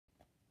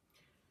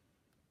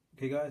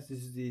Okay guys, this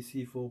is the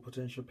C4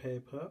 potential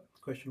paper.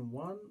 Question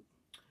 1.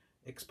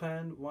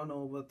 Expand 1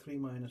 over 3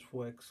 minus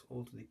 4x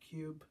all to the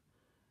cube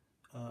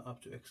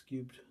up to x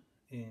cubed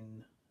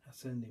in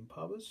ascending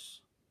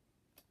powers.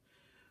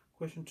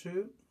 Question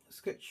 2.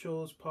 Sketch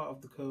shows part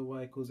of the curve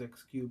y equals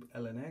x cubed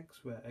ln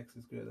x where x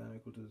is greater than or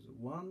equal to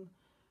 1.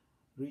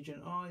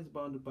 Region R is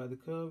bounded by the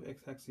curve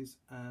x-axis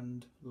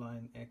and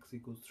line x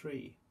equals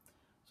 3.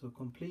 So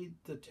complete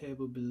the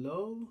table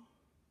below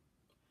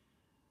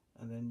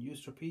and then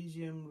use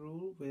trapezium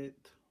rule with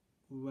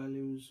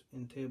values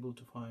in table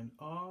to find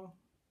R,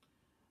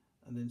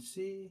 and then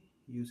C,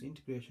 use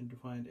integration to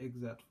find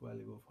exact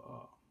value of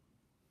R.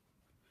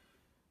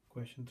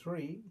 Question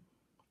 3.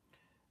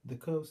 The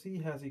curve C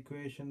has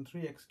equation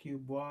 3x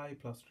cubed y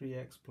plus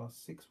 3x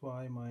plus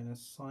 6y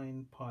minus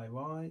sine pi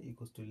y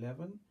equals to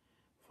 11.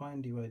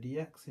 Find dy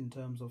dx in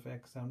terms of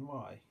x and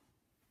y.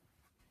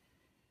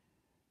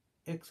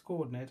 X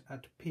coordinate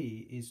at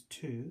P is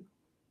 2.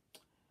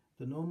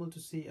 The normal to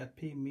C at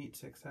P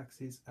meets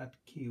x-axis at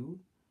Q.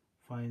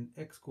 Find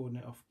x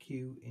coordinate of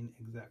Q in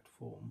exact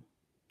form.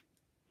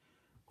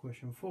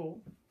 Question 4.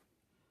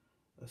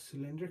 A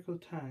cylindrical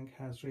tank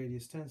has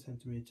radius 10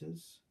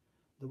 centimeters.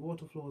 The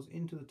water flows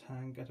into the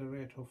tank at a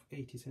rate of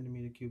 80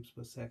 centimeter cubes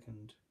per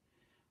second.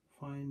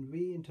 Find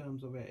V in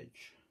terms of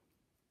edge.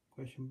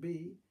 Question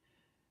B.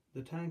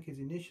 The tank is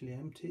initially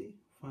empty.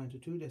 Find to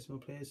 2 decimal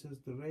places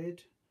the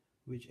rate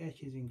which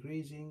h is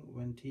increasing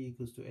when t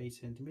equals to 8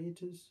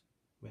 centimeters,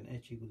 when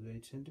h equals to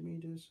 8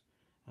 centimeters,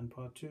 and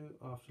part 2,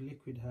 after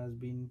liquid has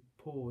been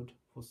poured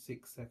for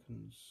 6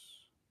 seconds.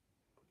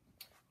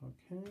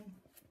 Okay.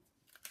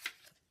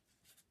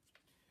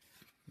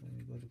 Then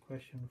we go to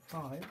question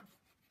 5.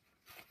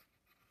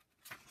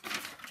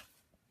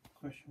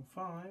 Question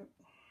 5.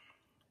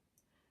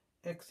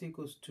 X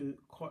equals to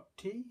cot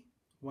t,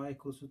 y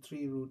equals to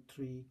 3 root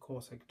 3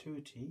 cosec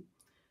 2t.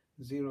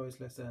 0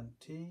 is less than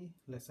t,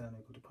 less than or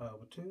equal to pi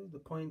over 2. The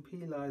point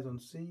P lies on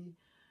C,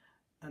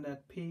 and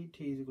at P,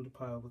 t is equal to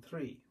pi over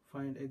 3.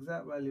 Find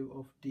exact value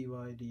of dy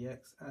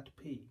dx at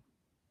P.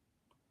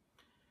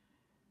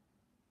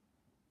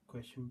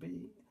 Question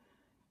B.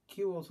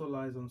 Q also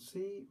lies on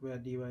C, where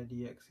dy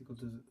dx equal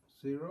to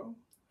 0.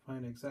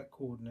 Find exact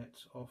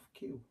coordinates of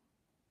Q.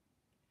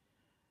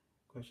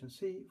 Question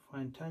C.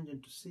 Find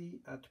tangent to C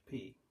at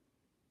P.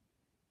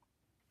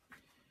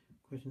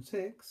 Question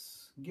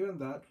 6. Given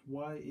that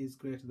y is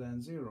greater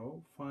than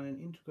 0, find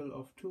integral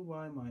of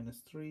 2y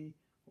minus 3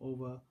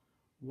 over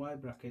y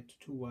bracket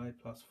 2y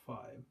plus 5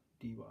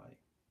 dy.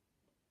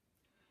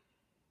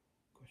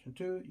 Question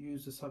 2.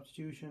 Use the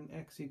substitution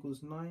x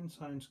equals 9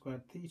 sine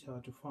squared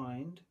theta to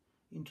find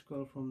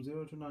integral from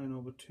 0 to 9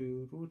 over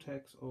 2 root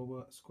x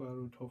over square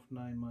root of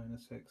 9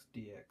 minus x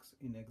dx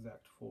in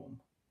exact form.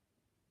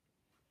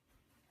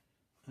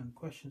 And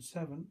question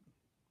 7.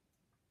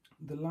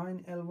 The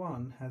line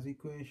L1 has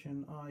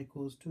equation r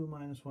equals 2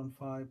 minus 1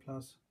 5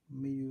 plus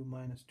mu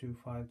minus 2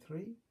 5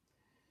 3.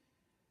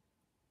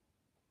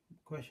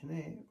 Question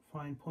A.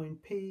 Find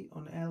point P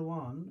on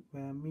L1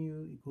 where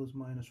mu equals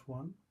minus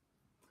 1.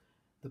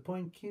 The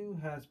point Q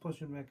has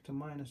position vector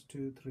minus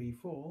 2 3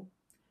 4.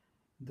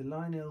 The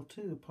line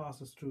L2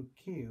 passes through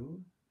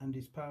Q and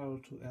is parallel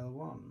to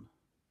L1.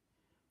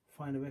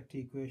 Find a vector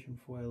equation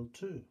for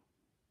L2.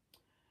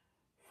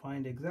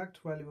 Find exact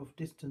value of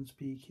distance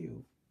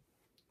PQ.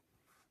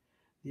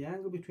 The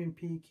angle between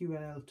PQ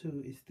and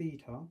L2 is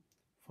theta.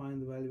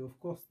 Find the value of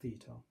cos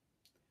theta.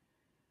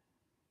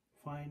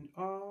 Find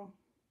R.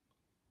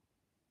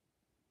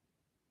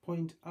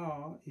 Point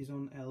R is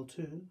on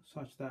L2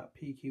 such that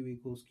PQ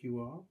equals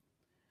QR.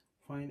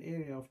 Find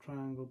area of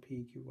triangle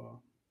PQR.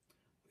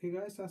 Okay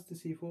guys, that's the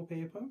C4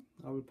 paper.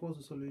 I will post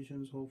the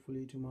solutions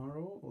hopefully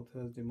tomorrow or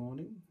Thursday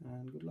morning,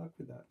 and good luck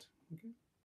with that. Okay.